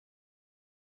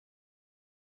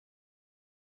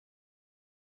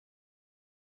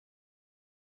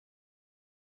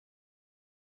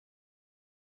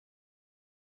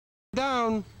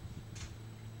Down. Worried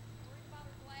about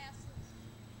her glasses.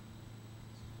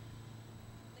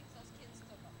 I think those kids took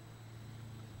them.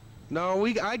 No,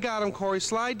 I got him, Corie.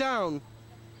 Slide down. You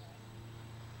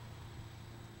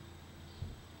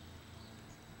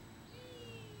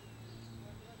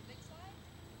want to do the big slide?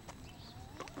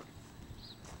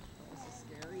 This is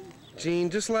scary. Jean,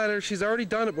 just let her. She's already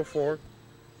done it before.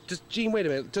 Just, Jean, wait a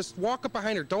minute. Just walk up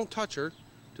behind her. Don't touch her.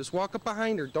 Just walk up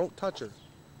behind her. Don't touch her.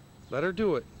 Let her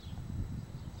do it.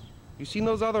 You seen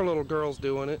those other little girls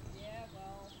doing it? Yeah,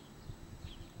 well.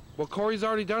 Well, Corey's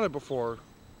already done it before.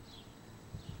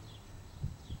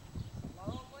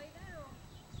 Long way down.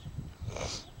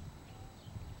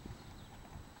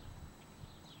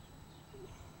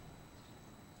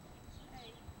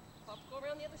 Hey, Pop, go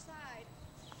around the other side.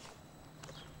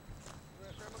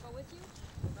 Grandma go with you?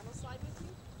 Grandma slide with you?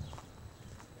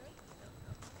 Good? No.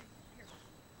 Here.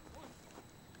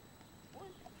 One.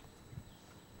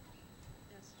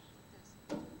 Yes, like this.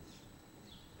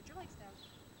 Put your legs down.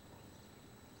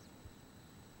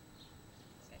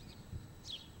 Okay.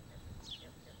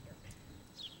 Here.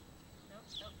 No.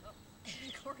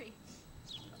 Corie.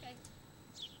 Okay.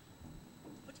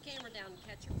 Put your camera down and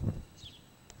catch her.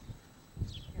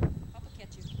 Here, Papa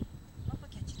catch you. Papa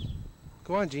catch you.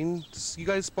 Go on, Jean. You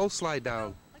guys both slide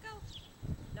down. Let go.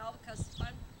 No, because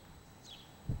fun.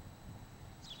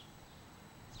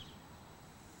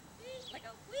 Let go.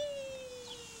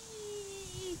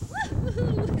 Whee!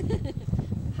 Woohoo!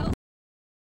 How?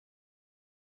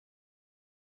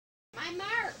 My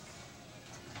mark.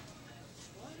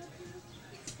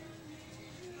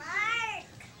 Mark!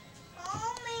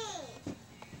 Hold me!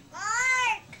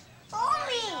 Mark! Hold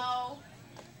me! No.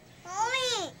 Hold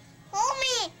me! Hold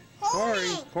me! Hold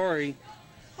me! Corie.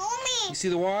 Hold You me! see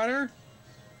the water?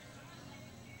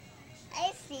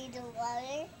 I see the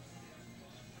water.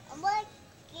 I'm gonna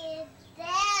get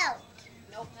out.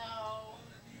 Nope. No.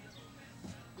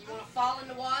 You want to fall in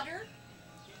the water?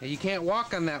 Yeah, you can't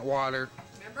walk on that water.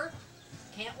 Remember?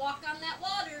 Can't walk on that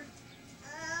water.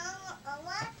 I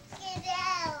want to get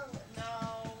out.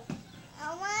 No.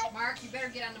 I want. Mark, you better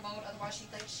get on the boat, otherwise she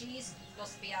thinks she's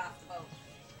supposed to be off the boat.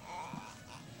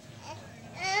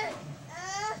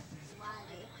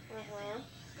 Water.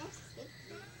 That's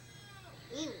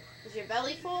sticky. Ew. Is your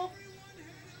belly full?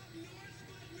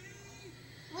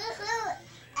 Woohoo!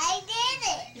 I did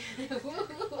it!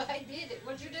 Woo, I did it.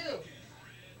 What'd you do?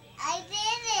 I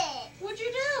did it! What'd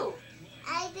you do?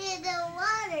 I did the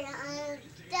water on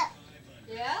stuff.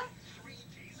 Yeah?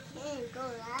 Can't go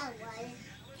out water.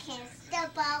 Can't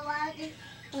step on water.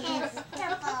 Can't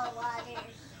step on water.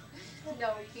 No,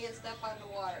 you can't step on the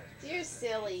water. You're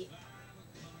silly.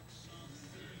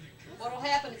 What'll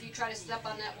happen if you try to step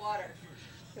on that water?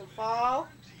 You'll fall.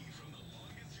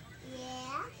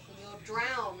 Yeah. And you'll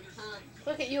drown, huh?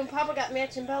 Look at you and Papa got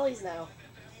matching bellies now.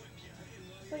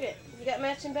 Look at you got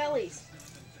matching bellies.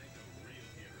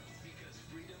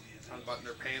 Unbutton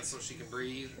her pants so she can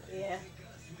breathe. Yeah.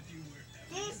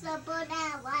 Can't step on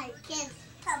that water. Can't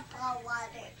step on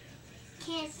water.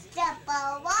 Can't step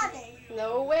on water.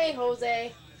 No way,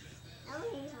 Jose.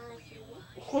 Only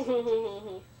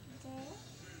hungry.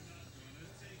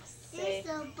 say, Can't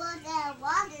step on that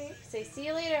water. say see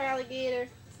you later, alligator.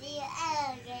 See you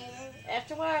alligator.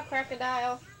 After a while,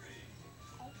 crocodile.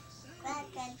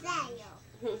 Crocodile.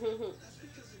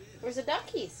 Where's the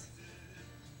duckies?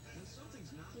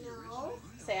 No.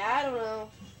 Say I don't know.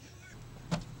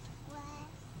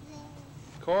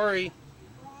 Corie.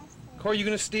 Corie, you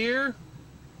gonna steer?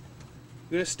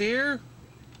 You gonna steer?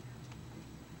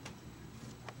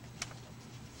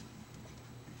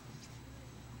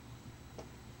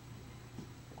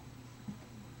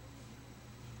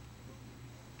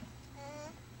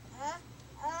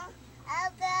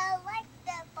 I'll go like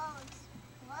the boat.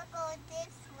 We'll go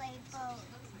this way, boat.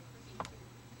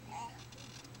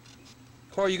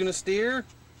 Corie, you gonna steer?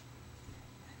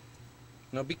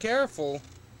 No, be careful.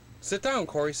 Sit down,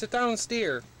 Corie. Sit down and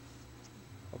steer.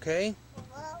 Okay?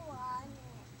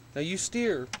 Now you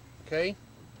steer. Okay?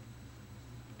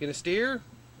 Gonna steer?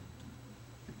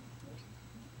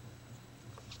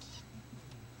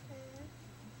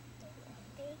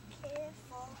 Be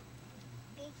careful.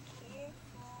 Be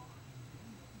careful.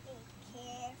 Be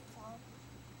careful.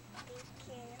 Be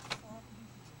careful.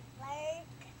 Work.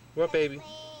 What, baby? Help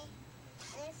me.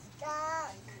 I'm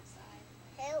stuck.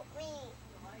 Help me.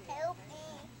 Help me.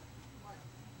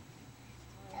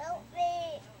 Help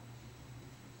me.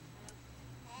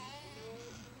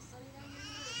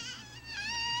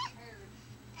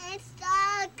 I'm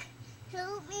stuck.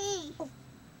 Help me.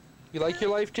 You like your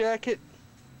life jacket?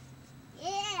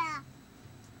 Yeah.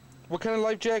 What kind of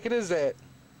life jacket is that?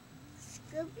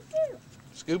 Scooby-Doo.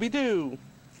 Scooby-Doo.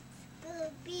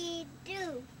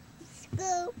 Scooby-Doo.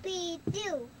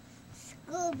 Scooby-Doo.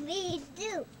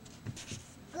 Scooby-Doo.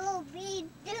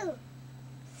 Scooby-Doo.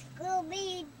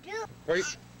 Scooby-Doo.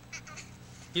 Wait.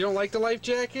 You don't like the life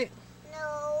jacket?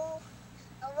 No.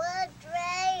 I want to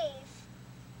drive.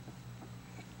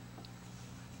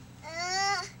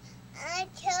 I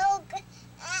choke.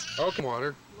 Okay,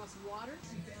 water. You want some water?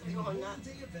 No, I'm not.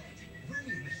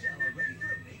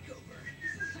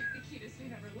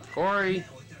 Corie,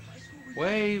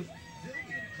 wave. Wait.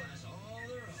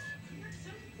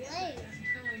 Oh,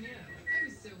 I know. I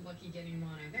was so lucky getting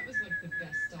mono. That was like the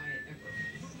best diet ever.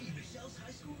 Romy and Michelle's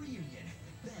high school reunion.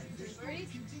 Then their story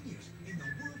continues in the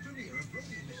world premiere of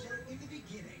Romy and Michelle in the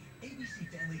beginning. ABC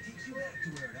Family takes you back to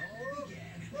where it all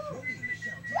began. Romy and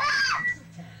Michelle take the streets of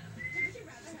town. Would you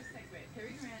rather have sex with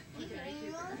Cary Grant or Gary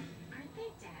Cooper? Aren't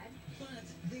they dead? But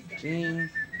they've got Jean.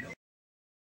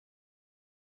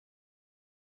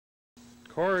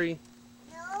 Corie,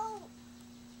 No.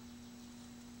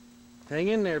 hang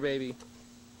in there, baby.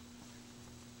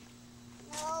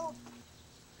 No.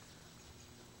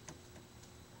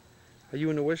 Are you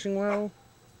in the wishing well?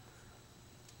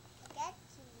 Get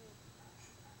you.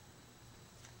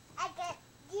 I got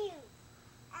you.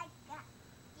 I got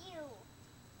you.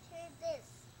 To this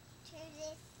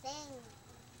thing.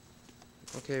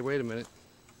 Okay, wait a minute.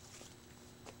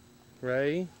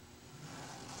 Ray?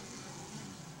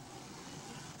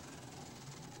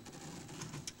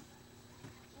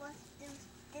 Let's do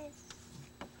this.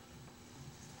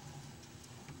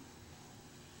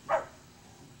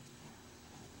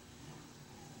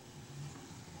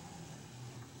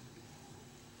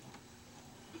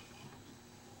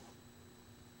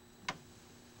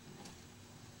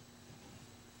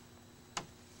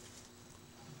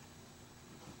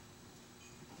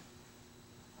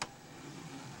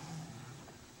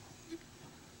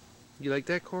 You like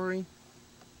that, Corie?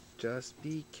 Just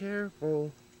be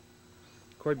careful.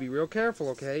 Corie, be real careful,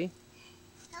 okay?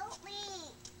 Help me.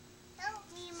 Help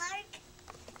me, Mark.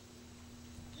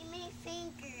 Give me a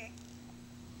finger.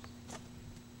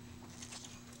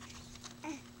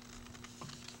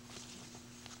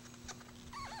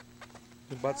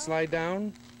 The butt slide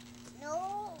down.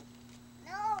 No.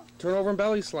 No. Turn over and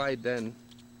belly slide then.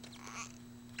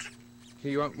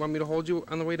 Here, you want me to hold you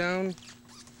on the way down?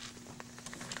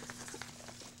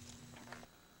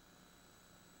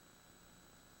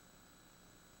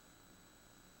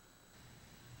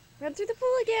 Run through the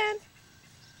pool again.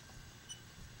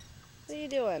 What are you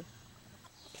doing?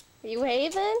 Are you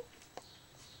waving?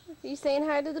 Are you saying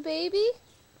hi to the baby?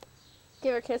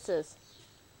 Give her kisses.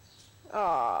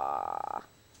 Aww.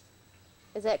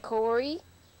 Is that Corie?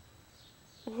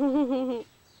 Say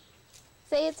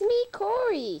it's me,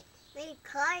 Corie. Wait,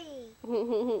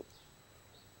 Corie.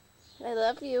 I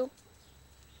love you.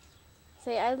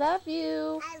 Say I love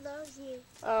you. I love you.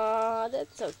 Aw,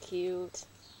 that's so cute.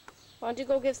 Why don't you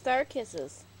go give Star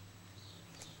kisses?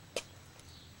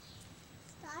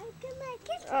 Start give my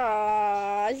kiss.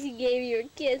 Aw, she gave you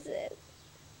kisses.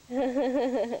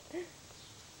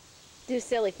 Do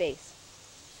silly face.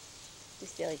 Do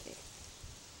silly face.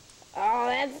 Oh,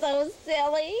 that's so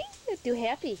silly. Do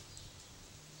happy.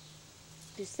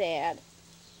 Do sad.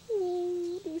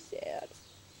 Ooh, do sad.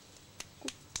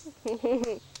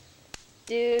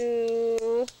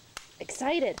 Do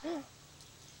excited.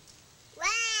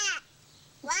 Wah!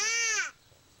 Wah!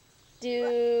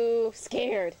 Do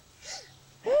scared.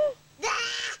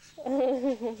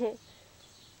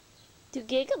 Do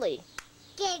giggly.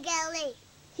 Giggly.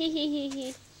 Hee hee hee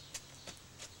hee.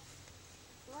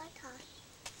 What time?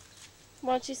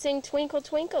 Why don't you sing Twinkle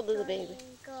Twinkle to the baby?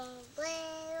 Twinkle,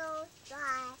 little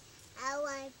star, I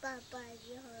want Papa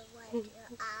your white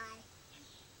eye.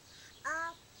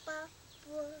 Up above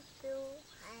the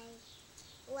high,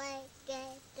 like a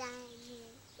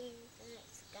diamond in the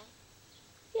sky.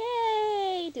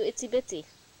 Yay! Do itsy bitsy.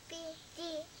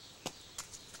 Bitty.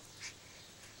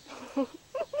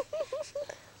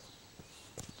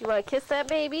 You want to kiss that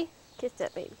baby? Kiss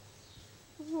that baby.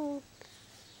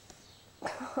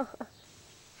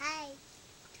 Hi,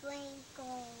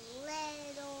 twinkle,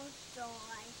 little star,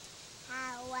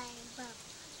 how I Papa,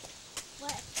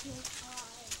 what you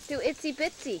are. Do itsy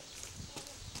bitsy.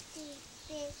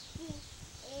 Bitty,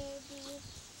 itty,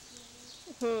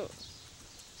 Mhm.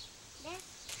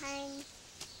 next time,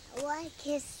 I want to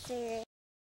kiss her.